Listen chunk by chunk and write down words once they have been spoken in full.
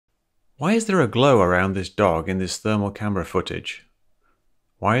Why is there a glow around this dog in this thermal camera footage?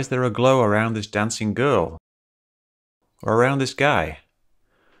 Why is there a glow around this dancing girl? Or around this guy?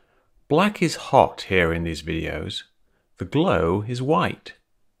 Black is hot here in these videos. The glow is white.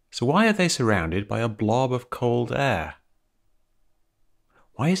 So why are they surrounded by a blob of cold air?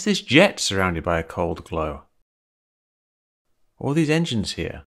 Why is this jet surrounded by a cold glow? Or these engines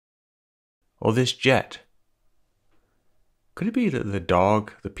here? Or this jet? Could it be that the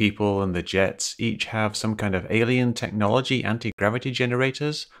dog, the people, and the jets each have some kind of alien technology anti-gravity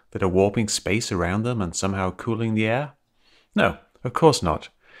generators that are warping space around them and somehow cooling the air? No, of course not.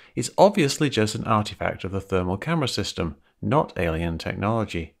 It's obviously just an artifact of the thermal camera system, not alien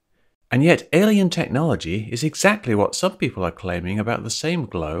technology. And yet alien technology is exactly what some people are claiming about the same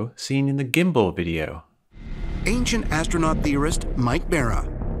glow seen in the Gimbal video. Ancient astronaut theorist Mike BARA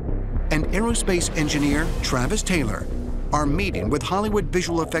and aerospace engineer Travis Taylor are meeting with Hollywood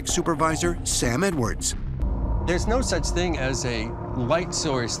visual effects supervisor Sam Edwards. There's no such thing as a light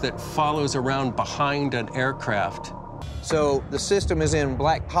source that follows around behind an aircraft. So the system is in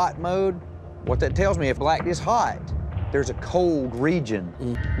black hot mode. What that tells me, if black is hot, there's a cold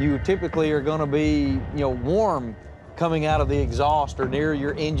region. You typically are going to be, warm coming out of the exhaust or near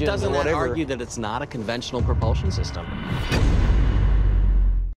your engine or whatever. Doesn't that argue that it's not a conventional propulsion system?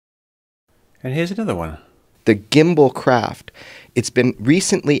 And here's another one. The Gimbal craft, it's been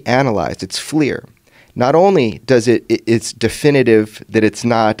recently analyzed, it's FLIR. Not only does it's definitive that it's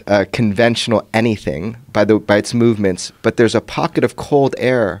not a conventional anything by its movements, but there's a pocket of cold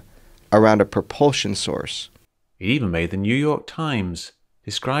air around a propulsion source. It even made the New York Times,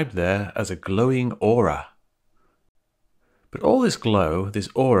 described there as a glowing aura. But all this glow, this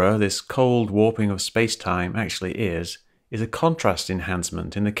aura, this cold warping of space-time actually is a contrast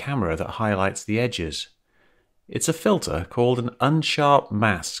enhancement in the camera that highlights the edges. It's a filter called an unsharp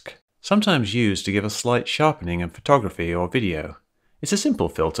mask, sometimes used to give a slight sharpening in photography or video. It's a simple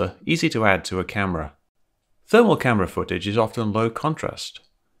filter, easy to add to a camera. Thermal camera footage is often low contrast,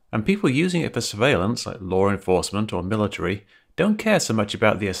 and people using it for surveillance, like law enforcement or military, don't care so much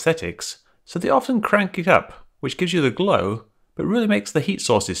about the aesthetics, so they often crank it up, which gives you the glow, but really makes the heat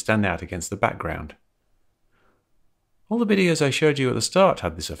sources stand out against the background. All the videos I showed you at the start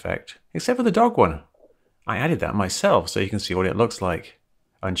had this effect, except for the dog one. I added that myself so you can see what it looks like.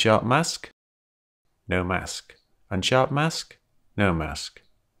 Unsharp mask, no mask. Unsharp mask, no mask.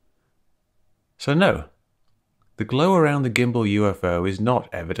 So no, the glow around the Gimbal UFO is not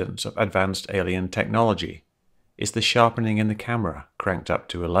evidence of advanced alien technology. It's the sharpening in the camera cranked up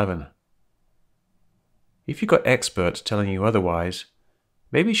to 11. If you've got experts telling you otherwise,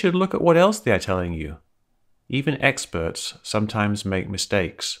 maybe you should look at what else they are telling you. Even experts sometimes make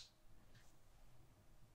mistakes.